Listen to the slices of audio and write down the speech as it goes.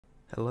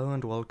Hello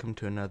and welcome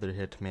to another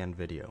Hitman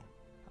video.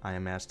 I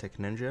am Aztec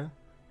Ninja,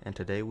 and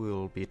today we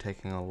will be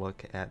taking a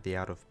look at the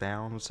Out of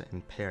Bounds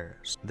in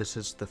Paris. This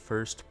is the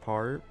first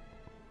part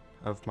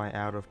of my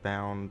Out of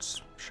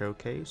Bounds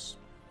showcase,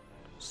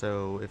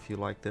 so if you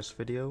like this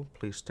video,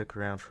 please stick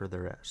around for the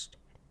rest.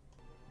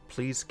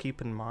 Please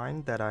keep in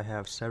mind that I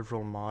have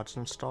several mods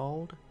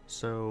installed,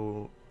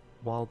 so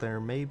while there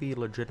may be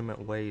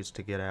legitimate ways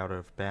to get out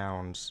of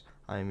bounds,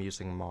 I am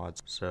using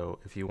mods, so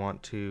if you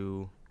want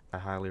to, I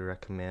highly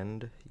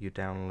recommend you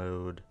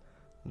download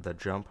the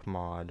jump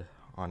mod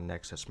on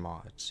Nexus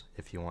Mods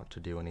if you want to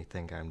do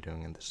anything I'm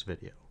doing in this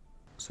video.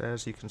 So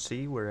as you can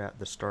see, we're at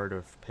the start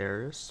of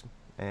Paris,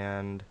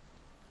 and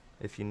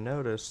if you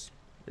notice,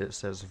 it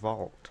says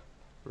Vault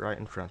right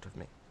in front of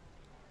me.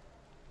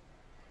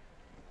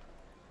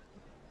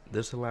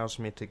 This allows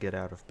me to get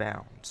out of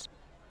bounds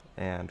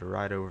and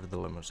ride over the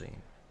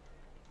limousine.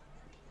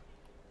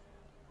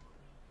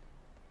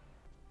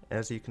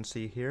 As you can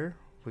see here,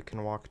 we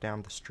can walk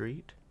down the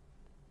street.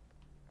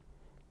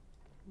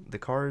 The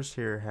cars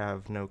here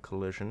have no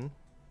collision.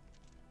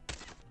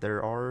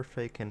 There are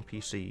fake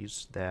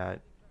NPCs that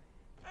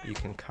you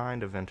can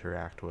kind of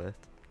interact with.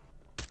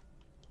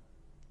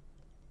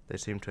 They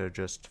seem to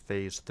just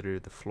phase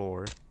through the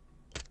floor.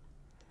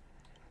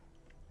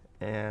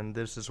 And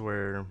this is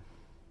where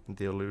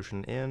the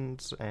illusion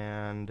ends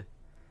and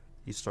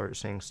you start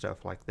seeing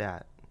stuff like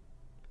that.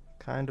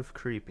 Kind of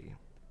creepy.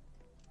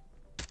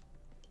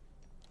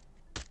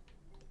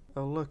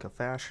 Oh look, a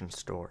fashion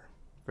store.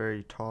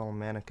 Very tall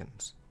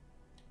mannequins.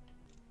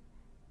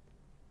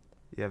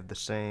 You have the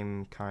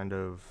same kind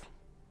of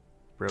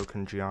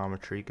broken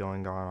geometry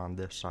going on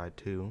this side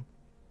too.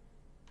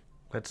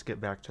 Let's get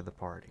back to the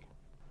party.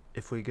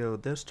 If we go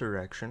this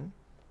direction,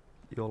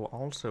 you'll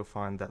also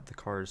find that the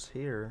cars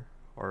here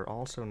are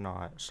also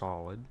not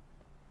solid.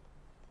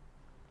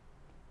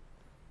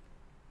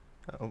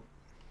 Oh.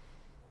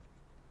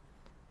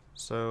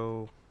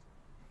 So,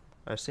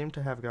 I seem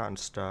to have gotten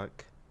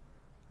stuck.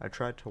 I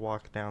tried to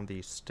walk down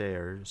these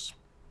stairs,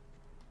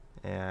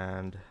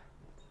 and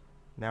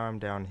now I'm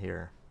down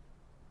here.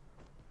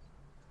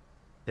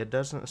 It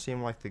doesn't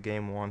seem like the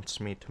game wants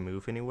me to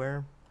move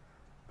anywhere,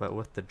 but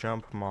with the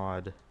jump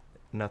mod,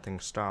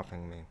 nothing's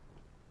stopping me.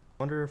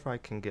 Wonder if I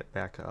can get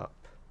back up.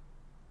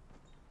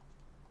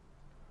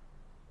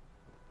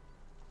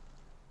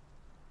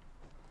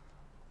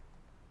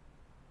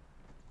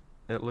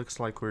 It looks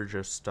like we're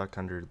just stuck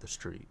under the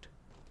street.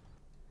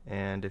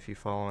 And if you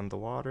fall in the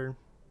water,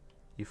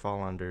 you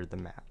fall under the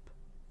map.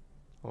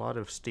 A lot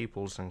of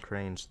steeples and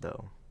cranes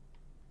though.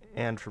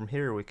 And from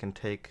here we can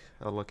take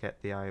a look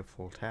at the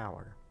Eiffel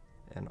Tower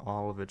in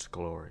all of its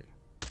glory.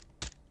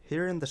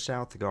 Here in the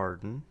South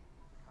Garden,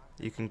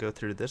 you can go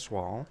through this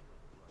wall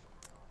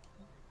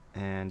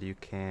and you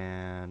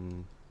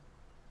can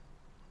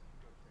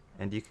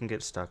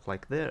get stuck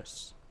like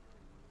this.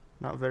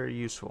 Not very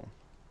useful.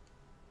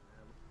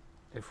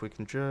 If we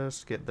can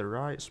just get the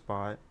right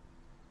spot,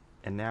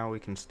 and now we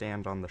can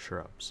stand on the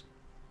shrubs.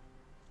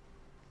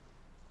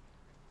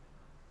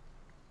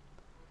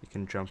 You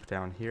can jump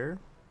down here,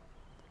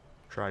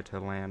 try to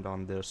land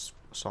on this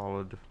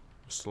solid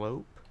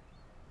slope,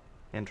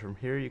 and from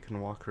here you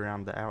can walk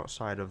around the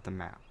outside of the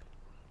map.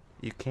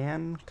 You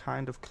can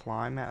kind of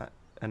climb at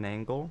an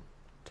angle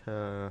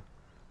to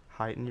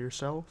heighten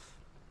yourself,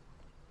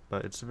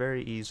 but it's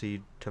very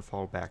easy to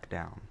fall back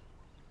down.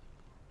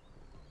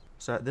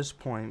 So at this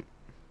point,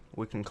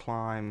 we can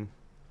climb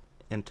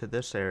into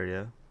this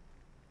area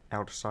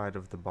outside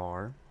of the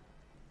bar.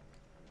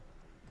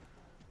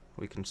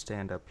 We can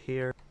stand up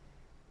here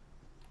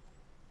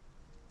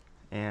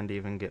and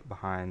even get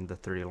behind the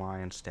 3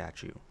 lion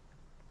statue.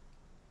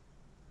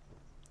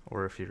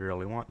 Or if you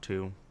really want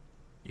to,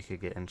 you could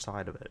get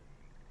inside of it.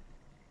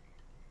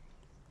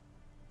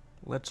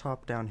 Let's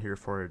hop down here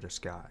for a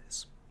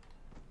disguise.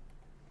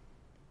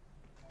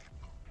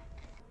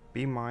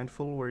 Be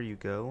mindful where you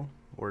go,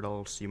 or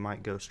else you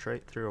might go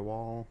straight through a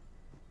wall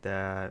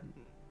that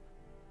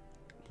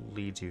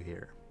leads you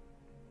here.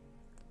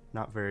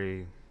 Not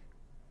very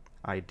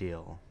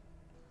ideal.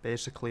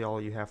 Basically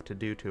all you have to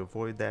do to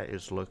avoid that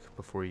is look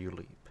before you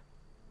leap.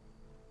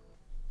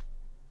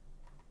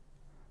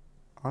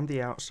 On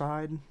the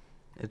outside,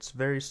 it's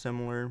very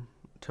similar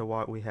to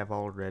what we have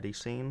already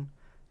seen.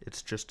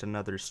 It's just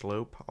another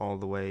slope all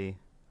the way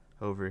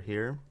over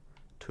here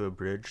to a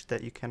bridge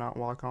that you cannot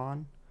walk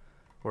on.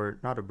 Or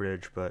not a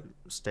bridge, but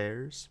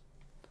stairs.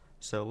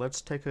 So let's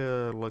take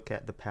a look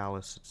at the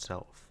palace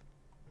itself.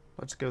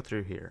 Let's go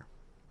through here.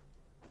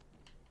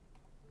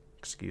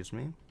 Excuse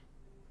me.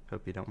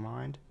 Hope you don't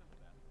mind.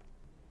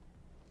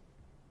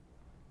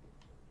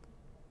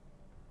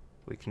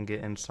 We can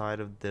get inside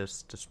of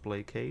this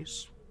display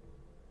case.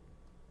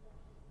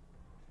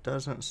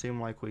 Doesn't seem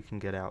like we can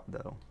get out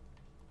though.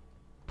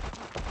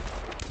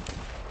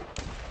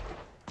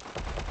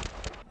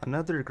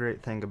 Another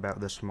great thing about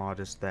this mod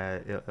is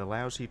that it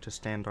allows you to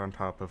stand on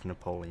top of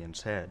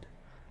Napoleon's head,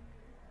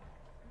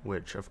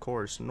 which of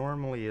course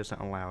normally isn't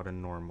allowed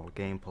in normal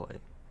gameplay.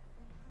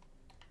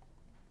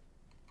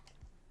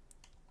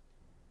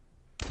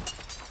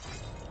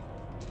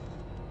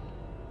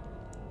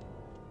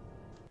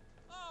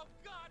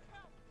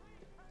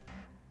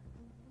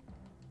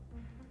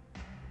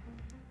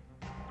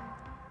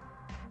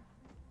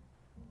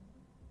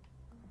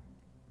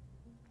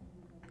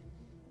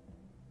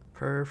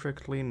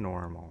 Perfectly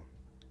normal.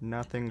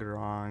 Nothing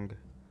wrong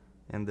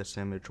in this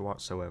image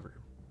whatsoever.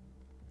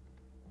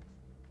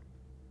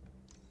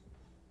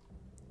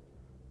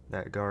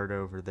 That guard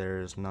over there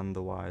is none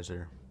the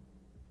wiser.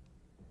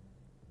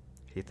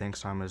 He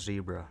thinks I'm a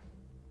zebra.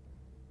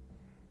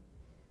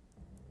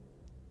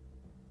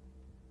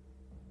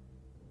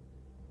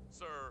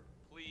 Sir,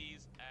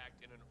 please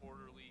act in an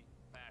orderly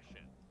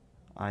fashion.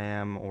 I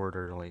am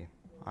orderly.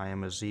 I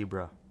am a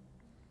zebra.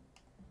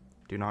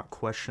 Do not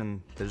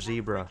question the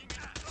zebra.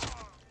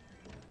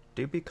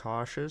 Do be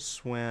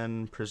cautious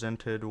when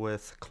presented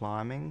with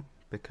climbing,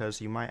 because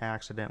you might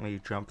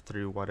accidentally jump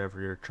through whatever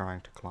you're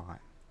trying to climb.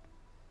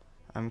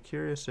 I'm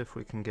curious if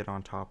we can get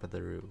on top of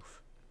the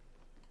roof.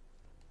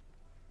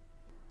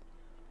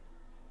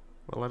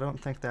 Well, I don't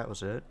think that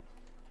was it.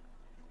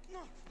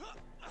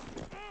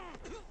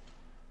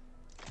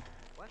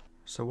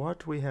 So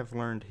what we have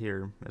learned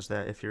here is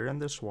that if you're in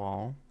this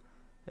wall,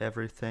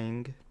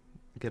 everything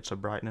gets a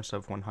brightness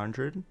of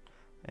 100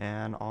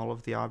 and all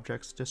of the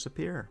objects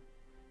disappear.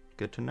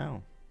 Good to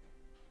know.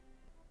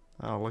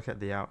 Oh, look at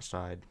the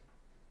outside.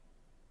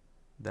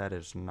 That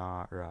is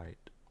not right.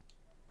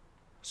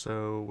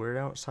 So we're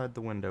outside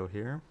the window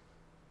here.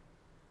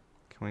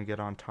 Can we get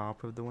on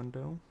top of the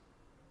window?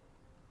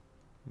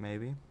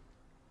 Maybe.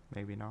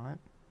 Maybe not.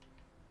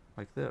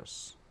 Like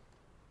this.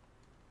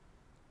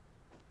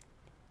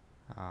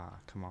 Ah,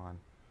 come on.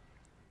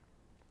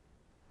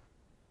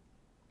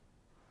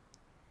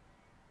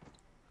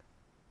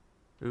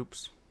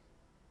 Oops.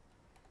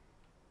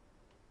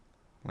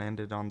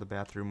 Landed on the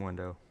bathroom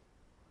window.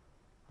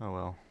 Oh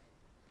well.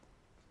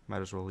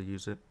 Might as well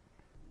use it.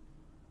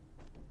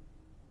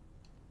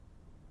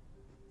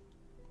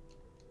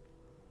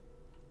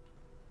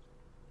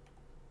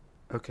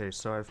 Okay,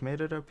 so I've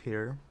made it up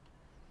here,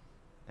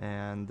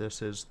 and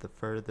this is the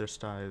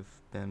furthest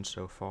I've been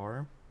so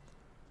far.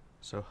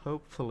 So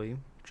hopefully,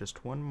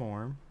 just one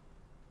more,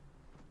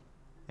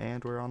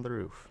 and we're on the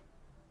roof.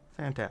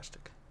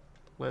 Fantastic.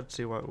 Let's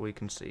see what we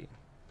can see.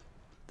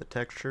 The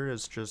texture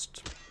is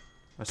just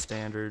a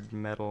standard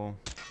metal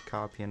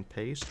copy and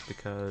paste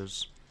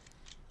because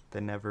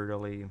they never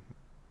really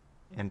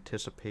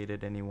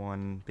anticipated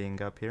anyone being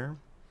up here.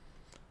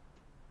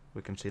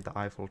 We can see the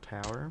Eiffel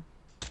Tower,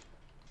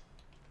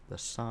 the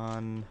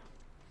sun,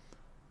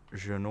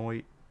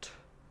 Genoit,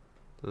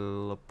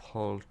 Le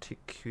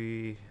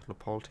Politique,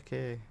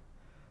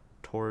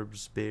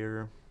 Torb's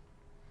beer,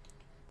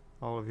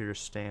 all of your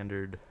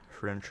standard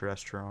French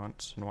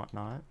restaurants and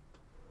whatnot.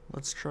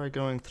 Let's try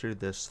going through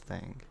this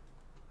thing,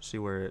 see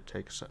where it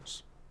takes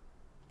us.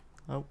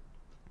 Oh.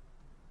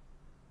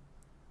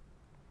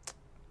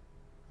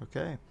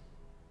 Okay.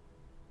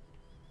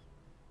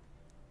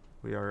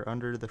 We are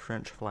under the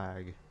French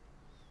flag.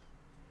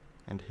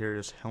 And here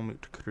is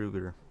Helmut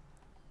Kruger.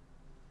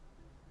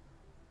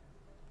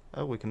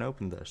 Oh, we can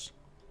open this.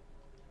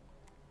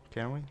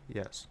 Can we?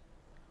 Yes.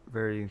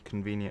 Very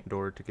convenient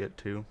door to get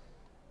to.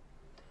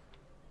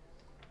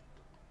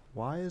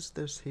 Why is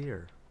this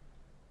here?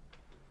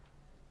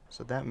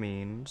 So that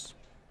means...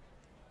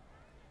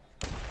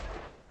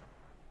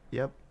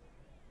 Yep.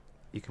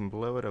 You can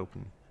blow it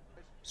open.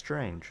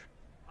 Strange.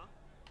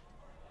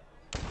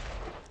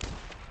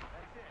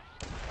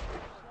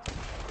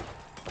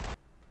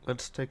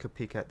 Let's take a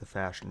peek at the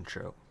fashion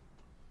show.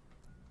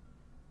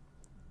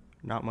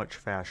 Not much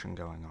fashion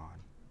going on.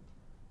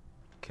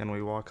 Can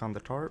we walk on the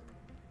tarp?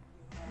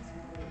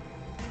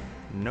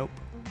 Nope.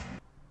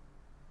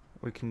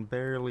 We can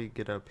barely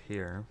get up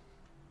here.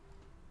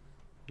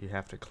 You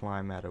have to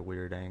climb at a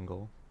weird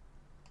angle,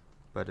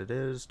 but it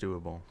is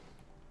doable.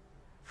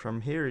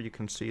 From here you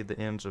can see the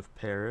ends of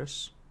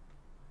Paris.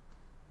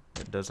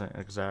 It doesn't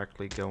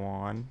exactly go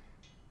on.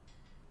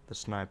 The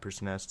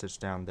sniper's nest is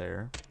down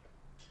there.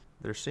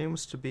 There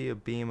seems to be a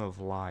beam of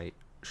light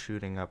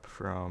shooting up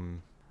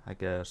from, I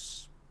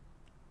guess,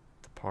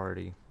 the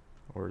party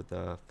or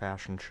the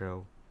fashion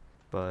show,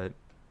 but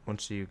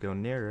once you go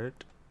near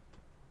it,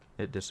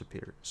 it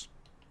disappears.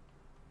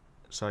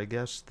 So I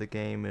guess the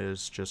game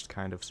is just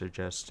kind of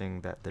suggesting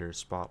that there's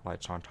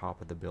spotlights on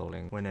top of the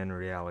building, when in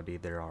reality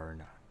there are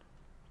none.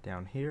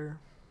 Down here,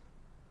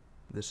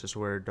 this is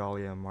where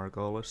Dahlia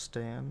Margolis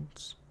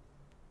stands,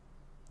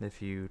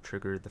 if you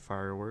trigger the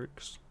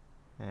fireworks.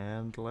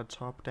 And let's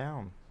hop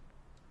down.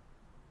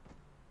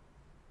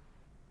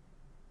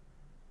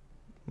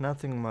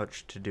 Nothing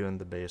much to do in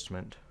the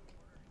basement,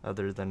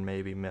 other than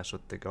maybe mess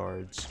with the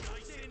guards.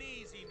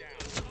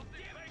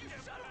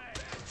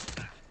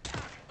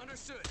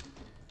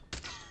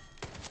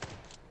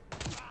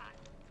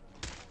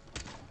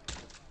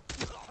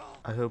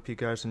 I hope you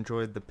guys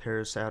enjoyed the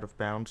Paris Out of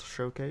Bounds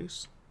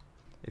showcase.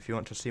 If you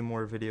want to see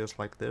more videos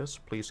like this,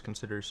 please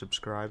consider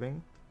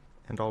subscribing.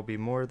 And I'll be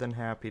more than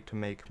happy to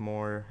make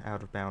more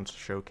out-of-bounds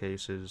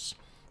showcases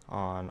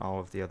on all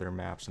of the other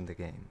maps in the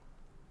game.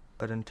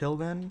 But until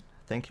then,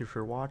 thank you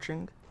for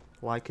watching,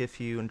 like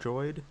if you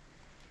enjoyed,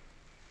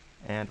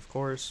 and of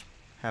course,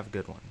 have a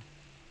good one.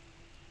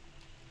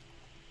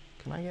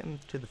 Can I get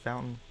into the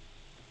fountain?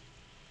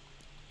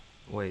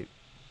 Wait.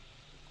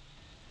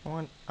 I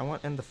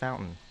want in the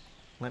fountain.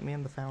 Let me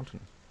in the fountain.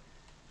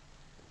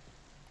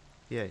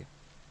 Yay.